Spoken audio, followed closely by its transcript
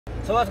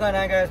So what's going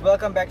on, guys?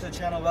 Welcome back to the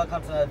channel,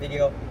 welcome to another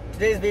video.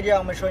 Today's video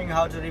I'm going to show you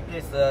how to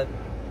replace the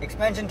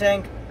expansion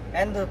tank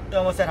and the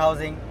thermostat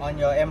housing on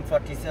your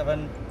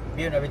M47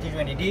 BMW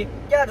E90D.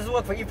 Yeah, this will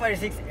work for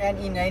E46 and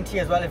E90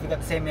 as well if you got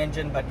the same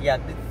engine, but yeah,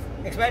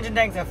 the expansion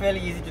tanks are fairly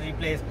easy to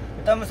replace.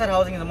 The thermostat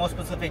housing is a more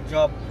specific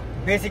job,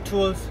 basic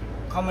tools,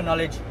 common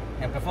knowledge,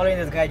 and by following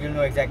this guide you'll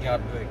know exactly how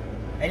to do it.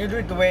 And you do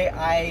it the way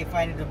I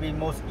find it to be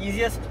most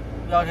easiest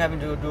without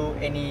having to do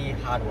any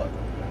hard work.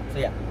 So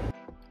yeah.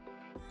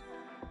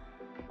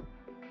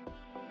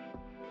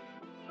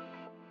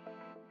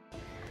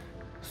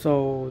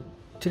 So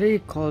today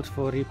it calls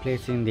for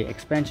replacing the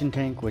expansion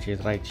tank, which is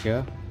right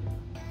here.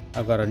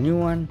 I've got a new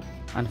one.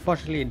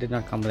 Unfortunately it did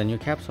not come with a new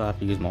cap, so I have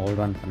to use my old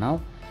one for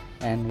now.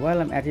 And while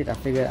I'm at it, I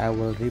figured I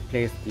will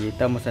replace the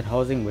thermostat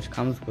housing, which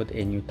comes with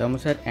a new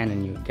thermostat and a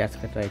new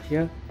gasket right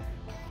here.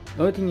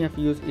 The only thing you have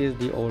to use is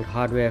the old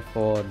hardware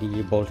for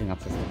the bolting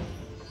up system.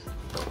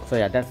 So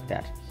yeah, that's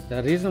that.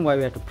 The reason why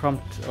we have to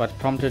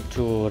prompted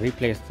to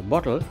replace the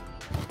bottle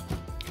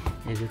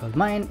is because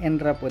mine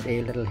ended up with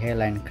a little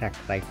hairline crack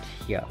right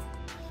here.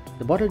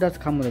 The bottle does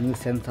come with a new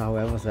sensor,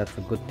 however, so that's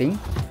a good thing.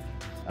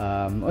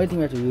 Only thing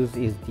we have to use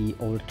is the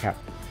old cap,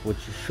 which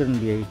shouldn't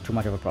be too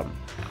much of a problem.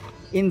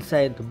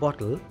 Inside the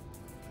bottle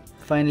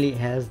finally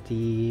has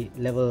the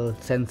level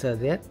sensor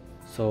there.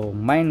 So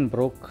mine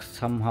broke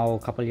somehow a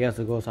couple years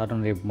ago, so I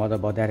don't really bother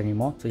about that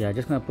anymore. So yeah,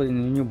 just gonna put in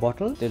a new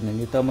bottle, then the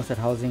new thermostat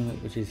housing,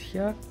 which is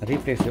here,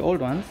 replace the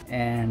old ones,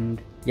 and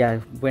yeah,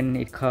 when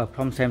it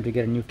prompts time to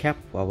get a new cap,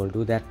 I will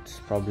do that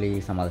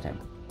probably some other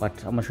time. But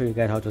I'm gonna show you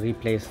guys how to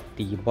replace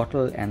the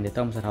bottle and the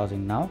thermostat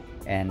housing now,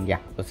 and yeah,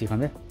 we'll see from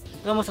there.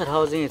 Thermostat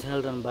housing is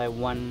held on by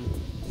 1,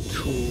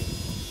 2,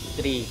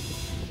 3,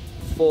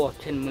 4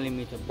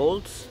 10mm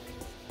bolts,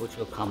 which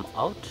will come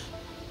out.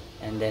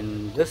 And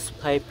then this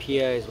pipe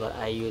here is what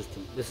I use to,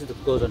 this is the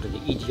goes onto the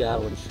EGR,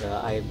 which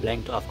I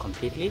blanked off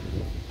completely.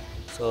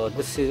 So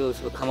this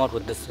will come out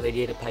with this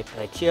radiator pipe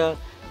right here.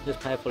 This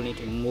pipe will need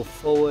to move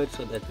forward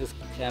so that this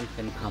clamp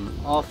can come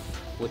off,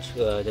 which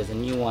there's a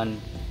new one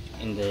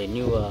in the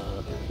new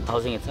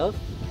housing itself.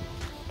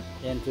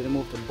 Then to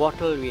remove the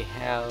bottle, we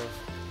have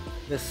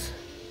this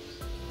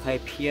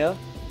pipe here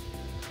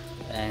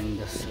and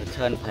this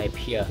return pipe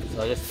here.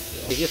 So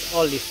just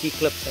all these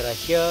C-clips that are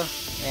here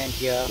and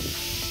here,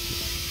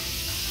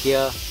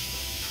 here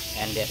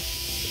and there.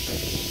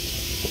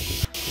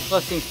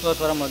 First things first,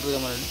 what I'm going to do is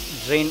I'm going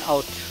to drain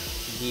out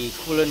the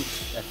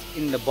coolant that's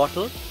in the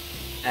bottle,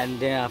 and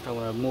then after I'm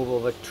going to move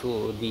over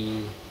to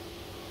the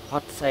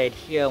hot side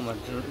here. I'm going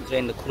to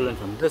drain the coolant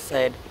from this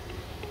side,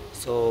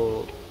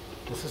 so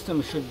the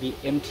system should be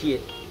empty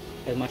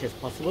as much as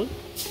possible.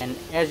 And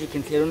as you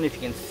can see, I don't know if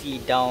you can see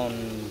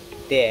down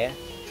there,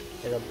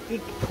 there's a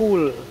big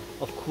pool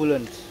of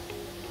coolant,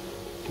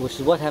 which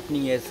is what's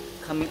happening is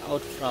coming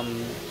out from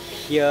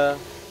here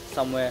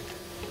somewhere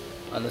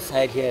on the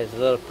side. Here is a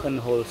little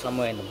pinhole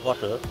somewhere in the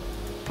bottle.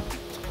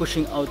 It's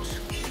pushing out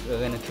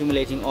and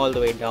accumulating all the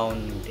way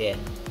down there,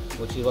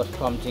 which is what's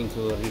prompting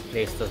to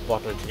replace this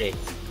bottle today.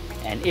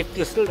 And if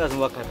this still doesn't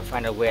work, I have to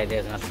find out where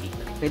there's another leak.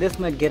 Okay, this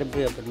might get a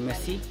bit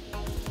messy.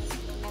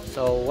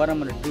 So what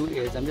I'm going to do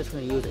is I'm just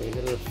going to use a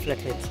little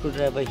flathead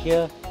screwdriver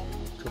here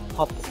to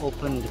pop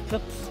open the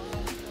clips,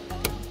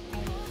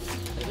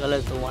 as well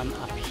as the one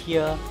up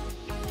here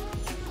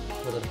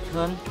for the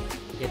return.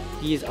 Get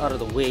these out of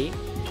the way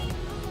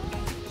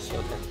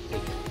so that the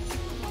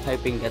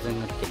piping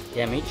doesn't get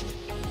damaged.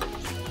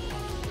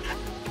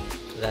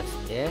 So that's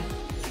there.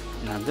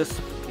 Now this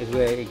is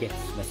where it gets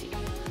messy.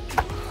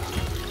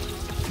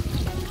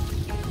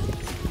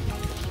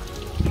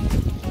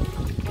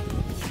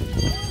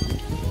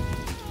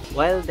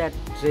 While that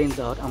drains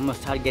out, I'm going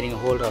to start getting a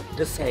hold of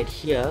this side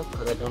here,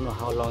 because I don't know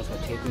how long it's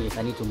going to take me, if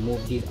I need to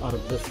move these out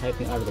of this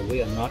piping out of the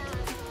way or not.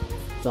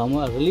 So I'm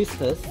going to release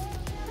this.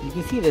 You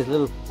can see there's a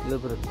little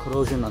bit of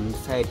corrosion on the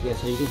side here,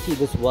 so you can see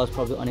this was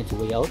probably on its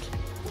way out,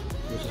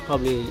 which is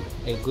probably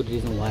a good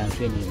reason why I'm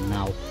changing it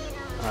now.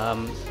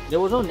 There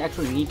was no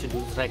actual need to do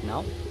this right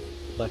now,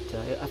 but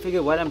I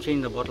figured while I'm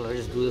changing the bottle, I'll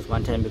just do this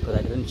one time because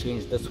I didn't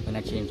change this when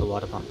I changed the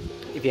water pump.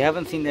 If you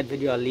haven't seen that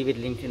video, I'll leave it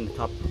linked in the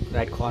top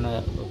right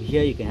corner over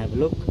here. You can have a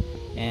look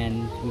and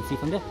you can see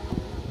from there.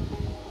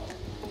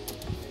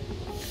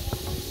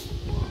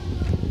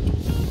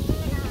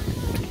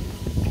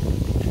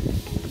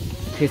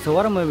 Okay, so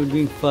what I'm going to be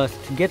doing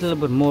first, to get a little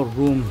bit more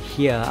room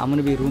here, I'm going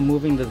to be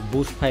removing this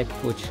boost pipe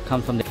which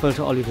comes from the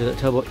filter olive to the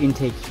turbo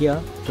intake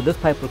here. So this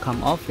pipe will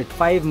come off with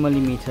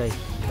 5mm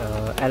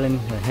Allen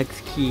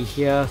hex key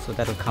here, so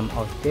that will come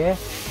out there,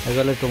 as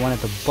well as the one at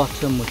the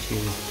bottom which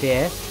is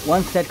there.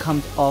 Once that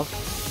comes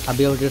off, I'll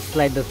be able to just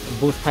slide the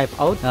boost pipe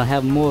out, and I'll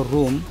have more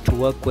room to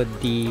work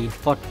with the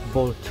 4th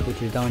bolt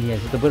which is down here.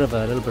 It's a little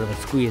bit of a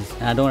squeeze,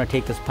 and I don't want to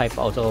take this pipe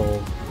out,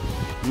 so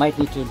might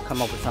need to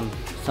come up with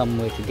some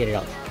way to get it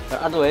out. But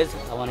otherwise,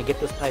 I want to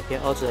get this pipe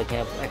here also, so I can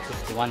have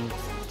access to 1,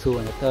 2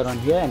 and the 3rd one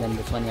here, and then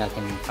this one here I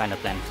can find a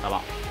plan to come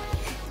out.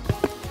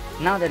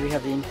 Now that we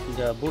have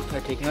the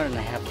booster taken out and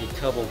I have the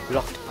turbo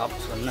blocked up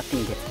so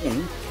nothing gets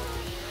in,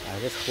 I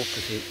just hope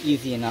this is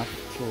easy enough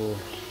to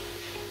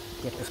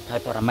get this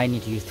pipe out. I might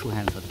need to use 2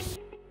 hands for this.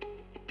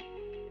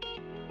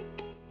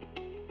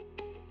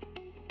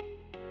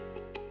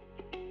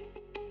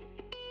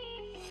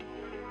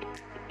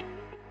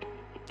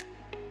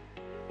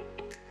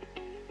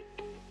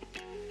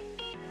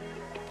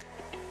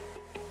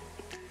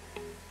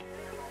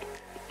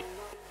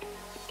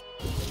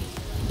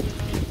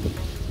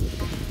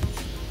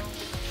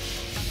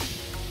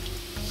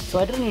 So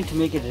I don't need to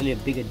make it really a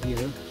bigger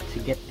deal to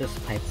get this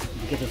pipe,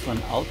 to get this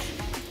one out,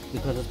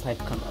 because this pipe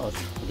comes out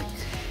with it.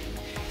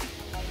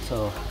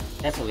 So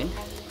that's a win.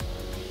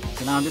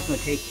 So now I'm just going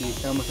to take the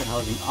thermostat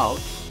housing out.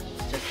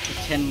 It's just a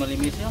 10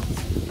 millimeter.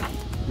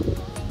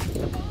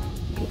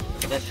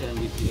 So that shouldn't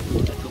be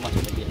too much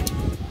of a deal.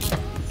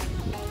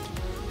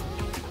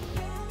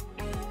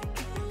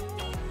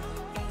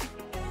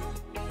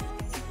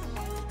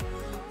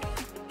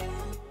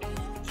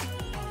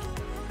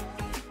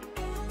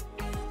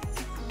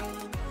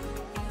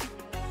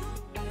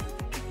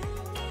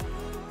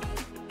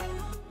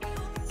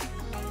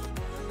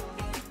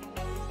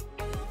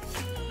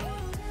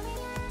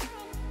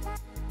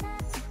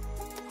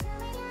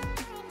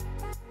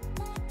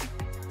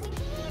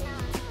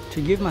 To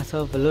give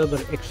myself a little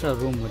bit extra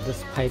room with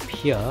this pipe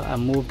here, I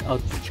moved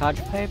out the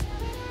charge pipe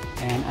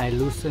and I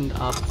loosened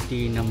up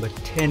the number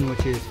 10,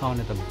 which is found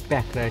at the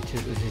back right,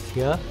 which is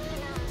here,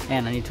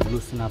 and I need to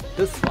loosen up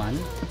this one,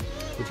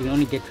 which you can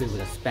only get to it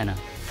with a spanner,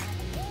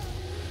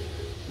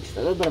 which is a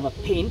little bit of a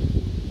pain,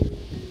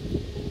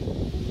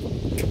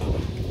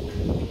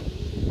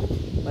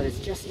 but it's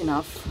just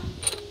enough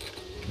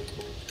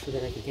so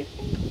that I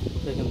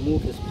can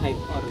move this pipe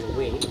out of the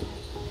way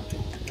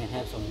and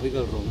have some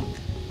wiggle room.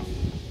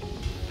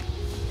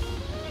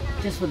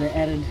 Just for the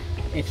added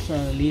extra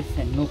relief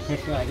and no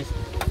pressure, I just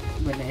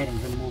went ahead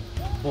and removed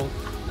both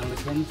number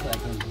 10 so I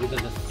can wiggle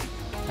this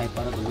pipe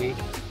out of the way.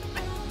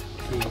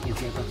 So you can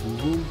see I've got some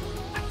room.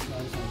 So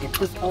I'm just going to get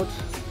this out.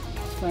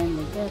 It's fine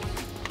like that.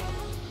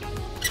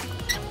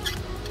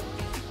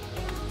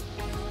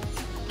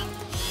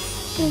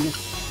 And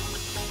just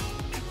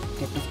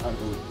get this out of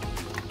the way.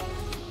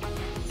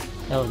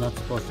 That was not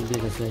supposed to be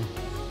this way.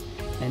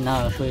 And now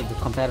I'll show you the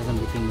comparison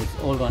between this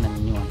old one and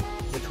the new one.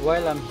 Which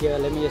while I'm here,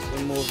 let me just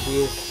remove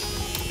these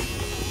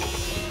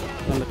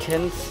number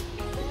 10s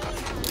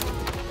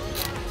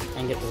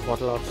and get this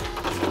bottle out. I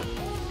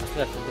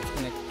still have to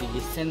disconnect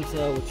the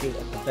sensor, which is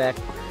at the back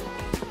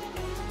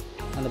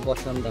and the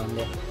bottom down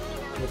there,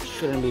 which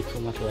shouldn't be too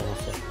much of a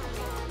hassle.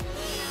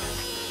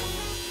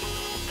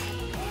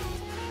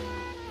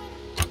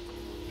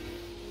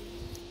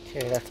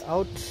 Okay, that's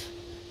out,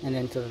 and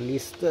then to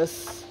release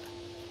this,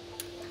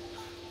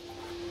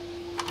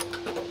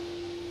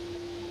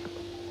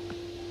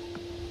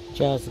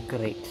 just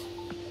great.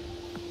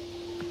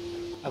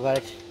 I got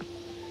it.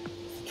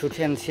 2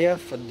 10s here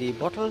for the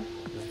bottle,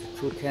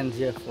 2 10s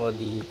here for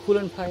the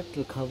coolant pipe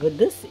to cover.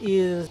 This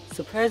is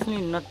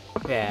surprisingly not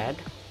bad.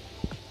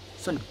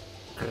 It's not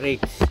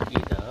great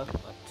either,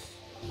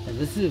 but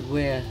this is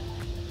where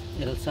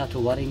it'll start to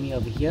worry me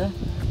over here.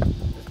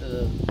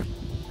 There's a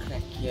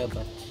crack here,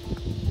 but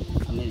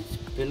I mean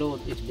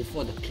it's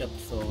before the clip,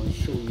 so it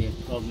shouldn't be a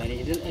problem. And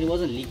it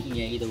wasn't leaking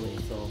here either way,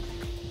 so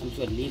I'm just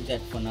going to leave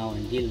that for now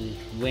and deal with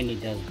it when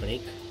it does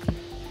break,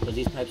 because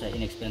these pipes are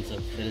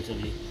inexpensive,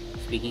 relatively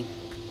speaking.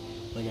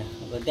 But yeah,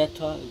 I got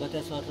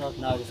that sorted out.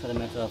 Now it's just a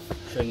matter of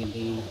showing you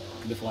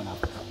the before and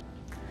after.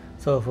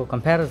 So for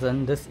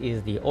comparison, this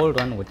is the old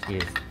one, which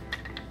is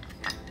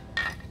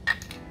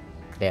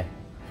there,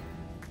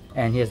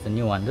 and here's the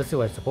new one. This is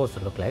what it's supposed to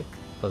look like,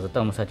 because the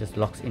thermostat just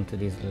locks into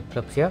these little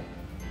clips here.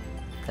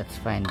 That's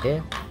fine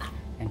there.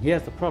 And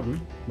here's the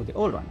problem with the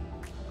old one,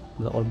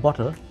 with the old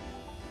bottle.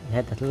 It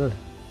had that little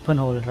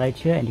pinhole right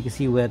here, and you can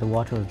see where the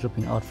water was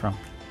dripping out from.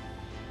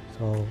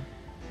 So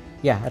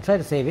yeah, I tried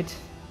to save it,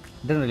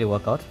 didn't really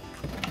work out,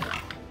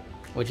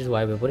 which is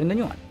why we're putting the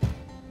new one.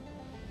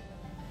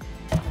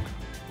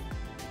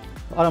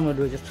 All I'm going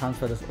to do is just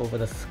transfer this over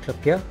this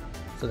clip here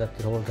so that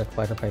it holds that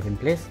water pipe in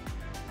place,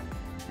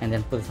 and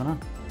then put this one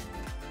on.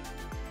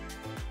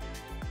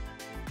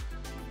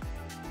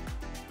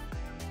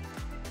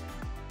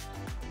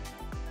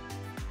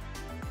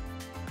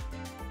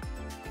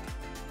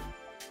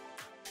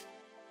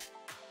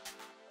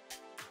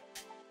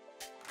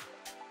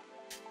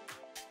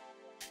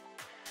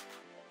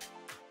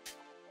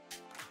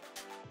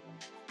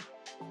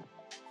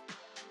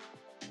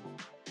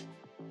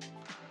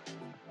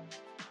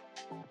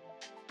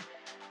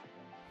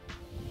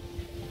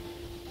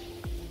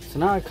 So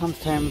now it comes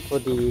time for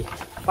the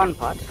fun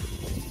part,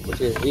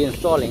 which is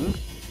reinstalling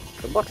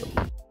the bottle.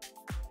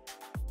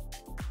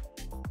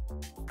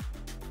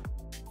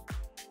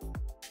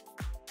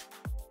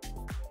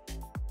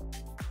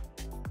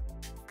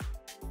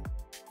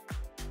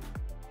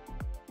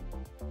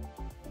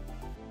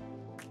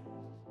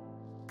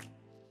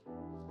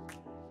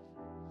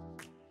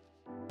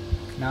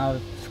 Now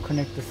let's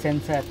connect the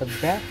sensor at the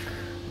back.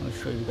 I'll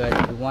show you guys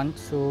if you want.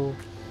 So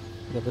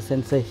you got the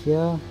sensor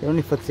here. It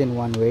only fits in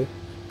one way.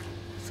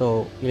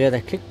 So you hear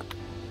that click,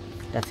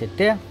 that's it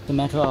there. It's a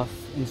matter of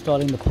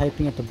installing the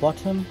piping at the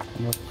bottom.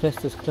 I'm going to press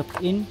this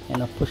clip in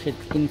and I'll push it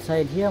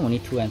inside here. We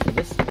need 2 ends for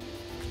this.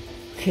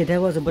 Okay,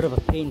 that was a bit of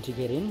a pain to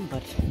get in,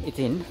 but it's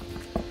in.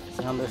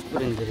 So I'm just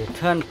putting the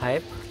return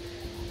pipe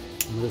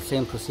with the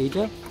same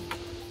procedure.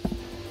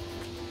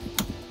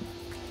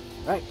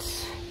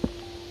 Right,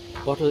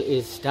 bottle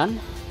is done.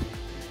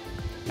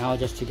 Now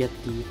just to get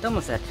the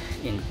thermostat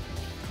in,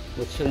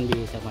 which shouldn't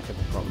be that much of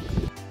a problem.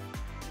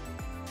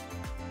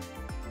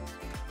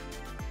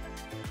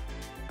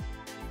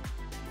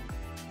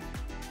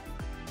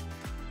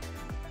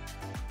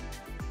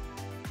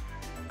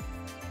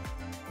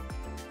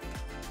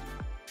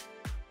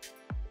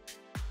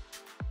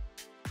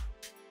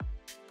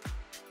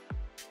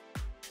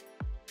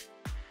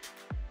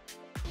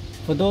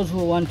 For those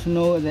who want to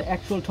know the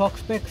actual torque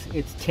specs,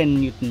 it's 10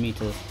 Newton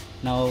meters.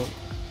 Now,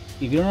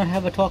 if you don't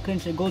have a torque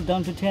wrench that goes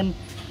down to 10,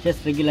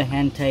 just regular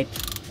hand tight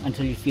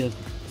until you feel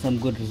some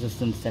good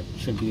resistance. That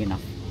should be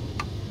enough.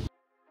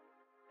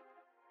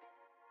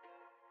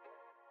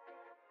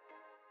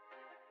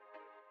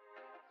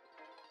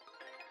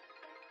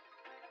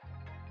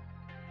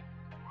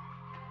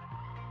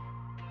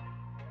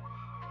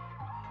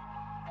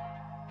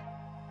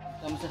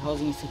 Thermostat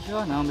housing is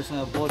secure. Now I'm just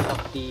going to bolt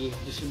up the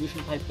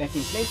distribution pipe back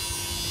in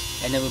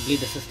place, and then we'll bleed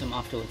the system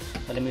afterwards.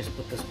 So let me just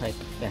put this pipe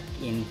back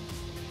in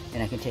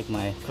and I can take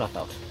my cloth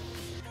out.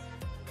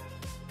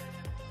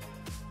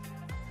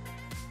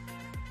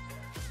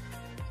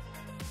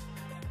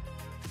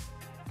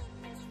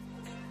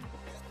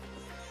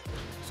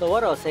 So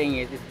what I was saying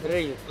is, it's better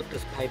you put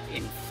this pipe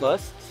in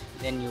first,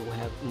 then you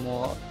have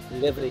more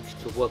leverage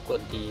to work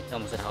with the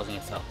thermostat housing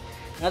itself.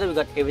 Now that we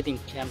got everything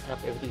clamped up,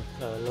 everything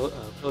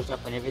closed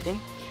up and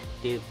everything,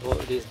 these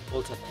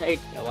bolts are tight,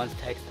 one's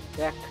tight at the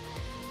back,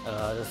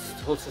 this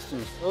whole system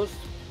is closed,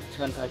 the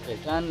turn pipe is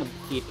done, the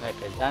feed pipe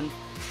is done.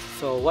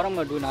 So what I'm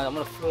going to do now, I'm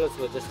going to fill this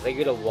with just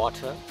regular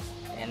water,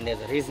 and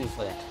there's a reason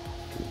for that.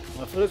 I'm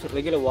going to fill this with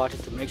regular water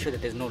to make sure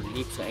that there's no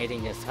leaks or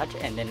anything as such,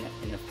 and then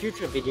in a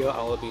future video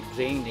I will be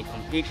draining the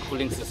complete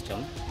cooling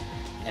system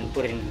and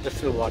put in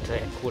distilled water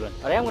and coolant.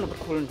 But I am going to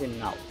put coolant in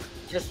now,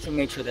 just to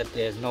make sure that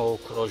there's no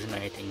corrosion or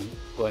anything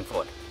going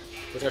forward,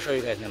 which I'll show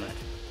you guys in a minute.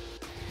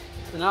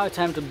 So now it's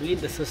time to bleed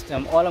the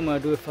system. All I'm going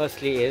to do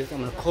firstly is I'm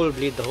going to cold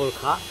bleed the whole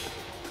car.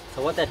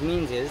 So what that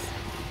means is,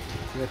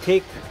 I'm going to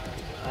take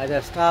either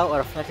a star or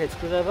a flathead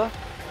screwdriver,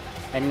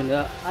 and you're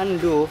going to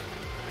undo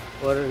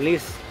or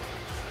release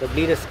the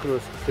bleeder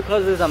screws.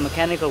 Because these are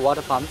mechanical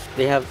water pumps,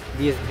 they have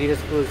these bleeder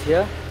screws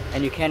here,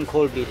 and you can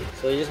cold bleed it.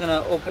 So you're just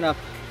going to open up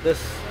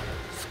this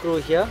screw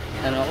here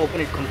and I'll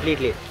open it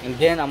completely, and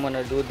then I'm going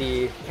to do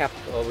the cap,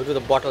 or we'll do the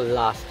bottle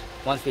last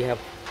once we have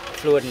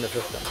fluid in the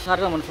system.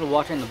 Started, I'm going to put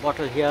water in the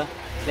bottle here,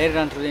 let it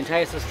run through the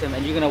entire system,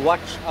 and you're going to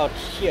watch out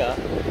here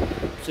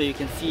so you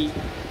can see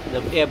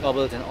the air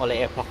bubbles and all the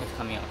air pockets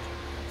coming out.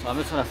 So I'm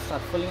just going to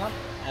start filling up.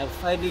 I have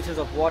 5 liters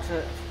of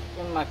water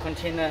in my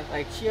container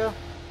right here,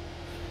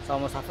 so I'm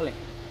going to start filling.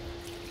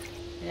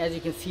 And as you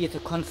can see, it's a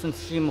constant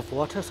stream of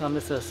water, so I'm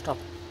just going to stop.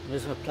 I'm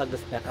just going to plug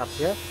this back up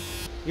here.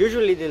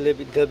 Usually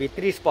there'll be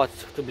 3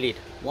 spots to bleed.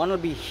 One will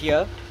be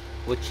here,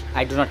 which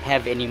I do not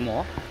have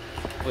anymore,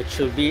 which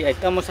will be a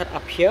thermostat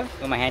up here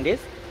where my hand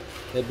is.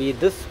 There'll be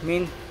this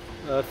main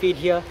feed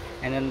here,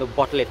 and then the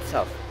bottle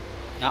itself.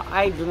 Now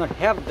I do not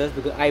have this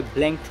because I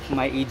blanked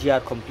my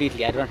EGR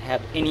completely. I don't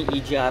have any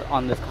EGR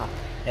on this car.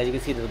 As you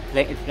can see,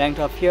 it's blanked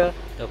off here,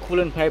 the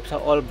coolant pipes are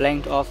all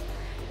blanked off,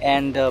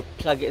 and the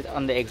plug is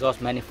on the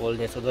exhaust manifold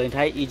there, so the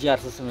entire EGR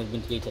system has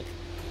been deleted.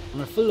 I'm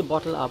going to fill the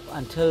bottle up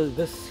until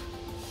this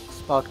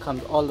spout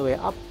comes all the way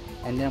up,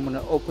 and then I'm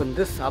going to open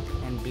this up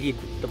and bleed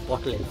the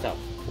bottle itself.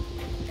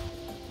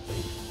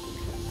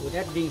 With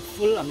that being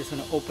full, I'm just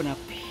going to open up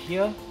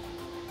here.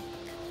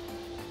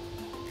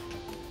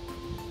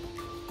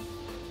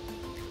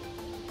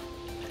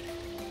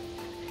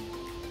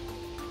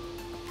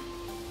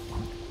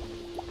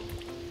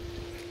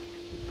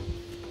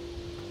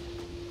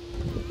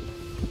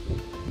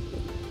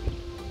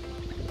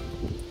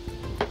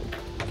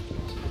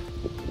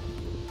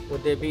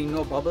 With there being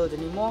no bubbles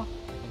anymore,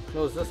 I can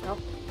close this up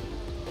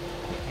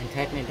and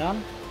tighten it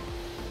down.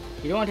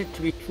 You don't want it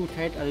to be too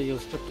tight, otherwise you'll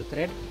strip the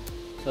thread.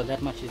 So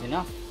that much is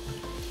enough,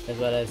 as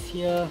well as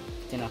here,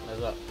 it's enough as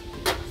well.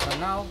 So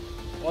now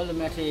all the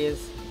matter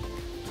is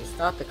to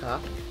start the car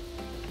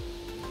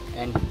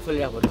and fill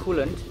it up with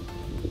coolant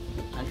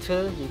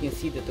until you can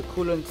see that the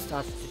coolant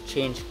starts to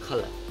change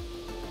color.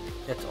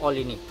 That's all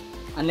you need.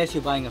 Unless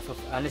you're buying a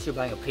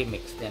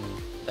pre-mix, then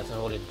that's a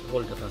whole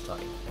different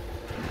story.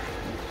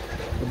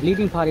 The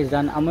bleeding part is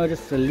done. I'm going to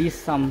just release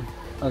some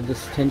of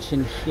this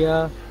tension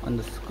here on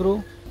the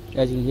screw.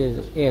 As you can hear,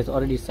 the air is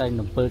already starting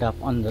to build up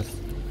on this.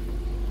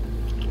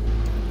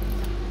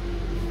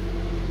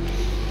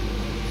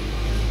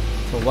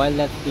 So while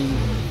that's being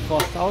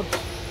forced out,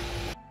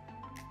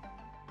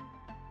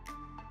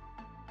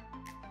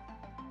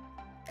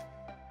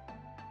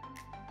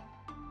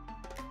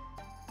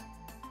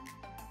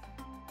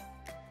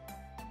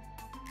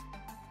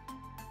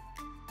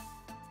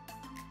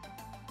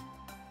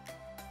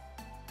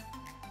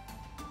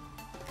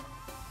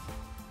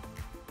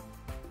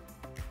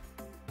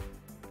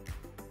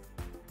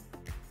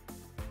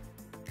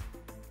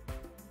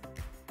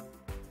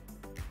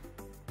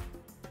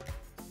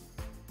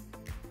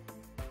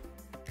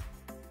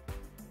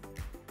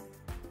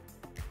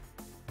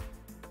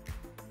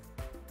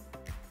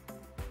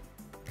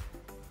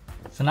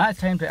 So now it's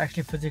time to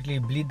actually physically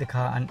bleed the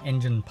car on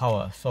engine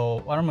power.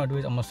 So what I'm going to do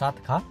is I'm going to start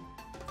the car.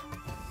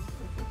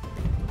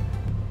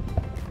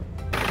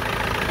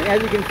 And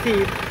as you can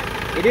see,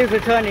 it is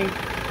returning,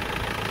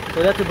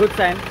 so that's a good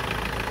sign.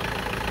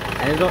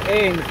 And there's no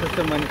air in the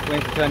system when it's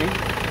returning.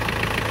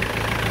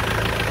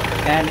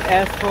 And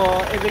as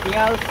for everything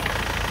else,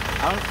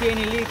 I don't see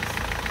any leaks.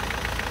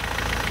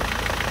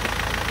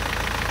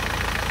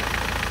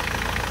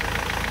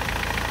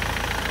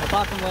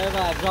 Apart from wherever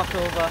I dropped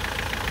over.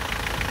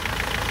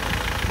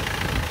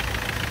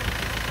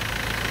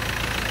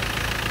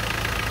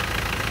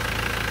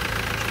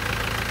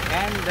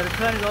 And the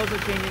return is also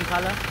changing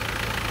color,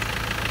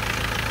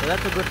 so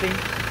that's a good thing.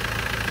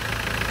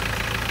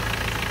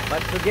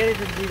 But to get it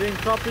to be doing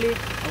properly,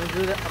 I'm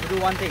going to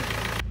do one thing.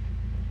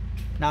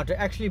 Now to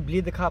actually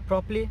bleed the car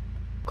properly,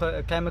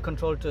 climate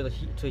control to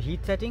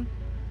heat setting.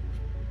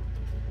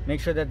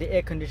 Make sure that the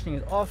air conditioning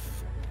is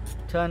off.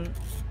 Turn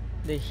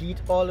the heat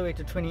all the way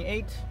to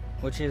 28,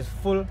 which is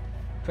full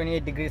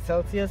 28 degrees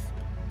Celsius,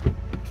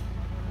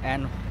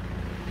 and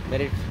let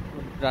it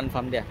run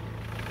from there.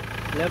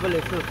 Level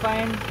is still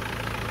fine.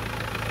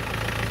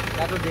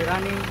 That will be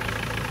running.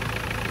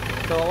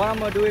 So what I'm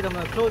going to do is I'm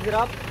going to close it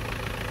up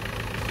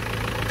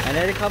and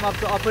let it come up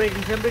to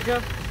operating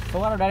temperature. So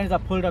what I've done is I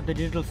pulled up the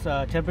digital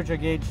temperature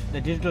gauge,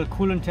 the digital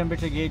coolant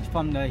temperature gauge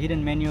from the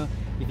hidden menu.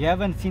 If you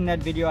haven't seen that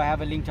video, I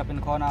have a link up in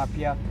the corner up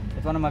here.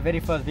 It's one of my very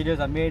first videos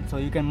I made, so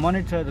you can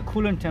monitor the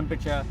coolant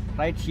temperature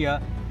right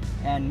here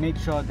and make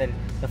sure that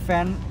the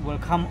fan will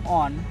come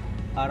on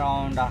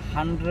around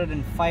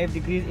 105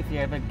 degrees if it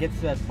ever gets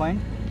to that point.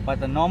 But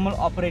the normal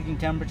operating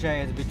temperature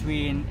is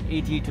between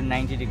 80 to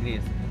 90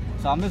 degrees.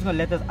 So I'm just going to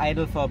let this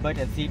idle for a bit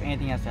and see if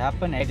anything has to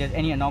happen, if there's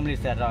any anomalies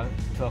that are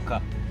to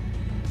occur.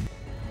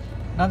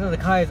 Now that the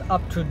car is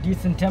up to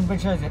decent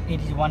temperatures at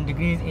 81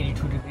 degrees,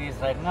 82 degrees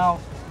right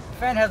now. The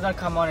fan has not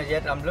come on as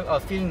yet. I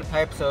was feeling the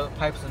pipes, so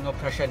pipes there's no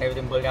pressure and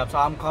everything building up. So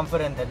I'm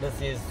confident that this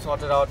is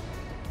sorted out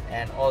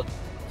and all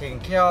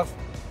taken care of.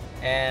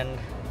 And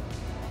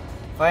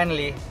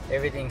finally,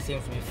 everything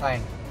seems to be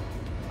fine.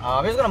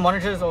 I'm just going to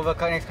monitor this over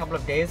the next couple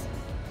of days,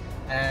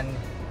 and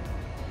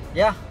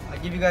yeah, I'll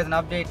give you guys an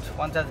update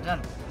once that's done.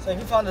 So if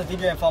you found this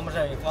video informative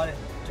and you found it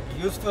to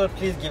be useful,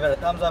 please give it a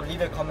thumbs up,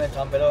 leave a comment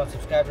down below, and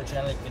subscribe to the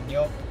channel if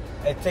you're new.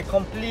 It's a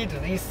complete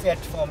reset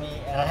for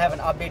me, and I'll have an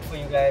update for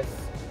you guys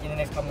in the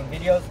next coming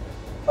videos.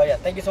 But yeah,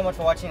 thank you so much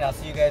for watching. I'll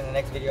see you guys in the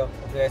next video.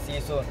 Hopefully I see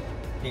you soon.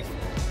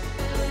 Peace.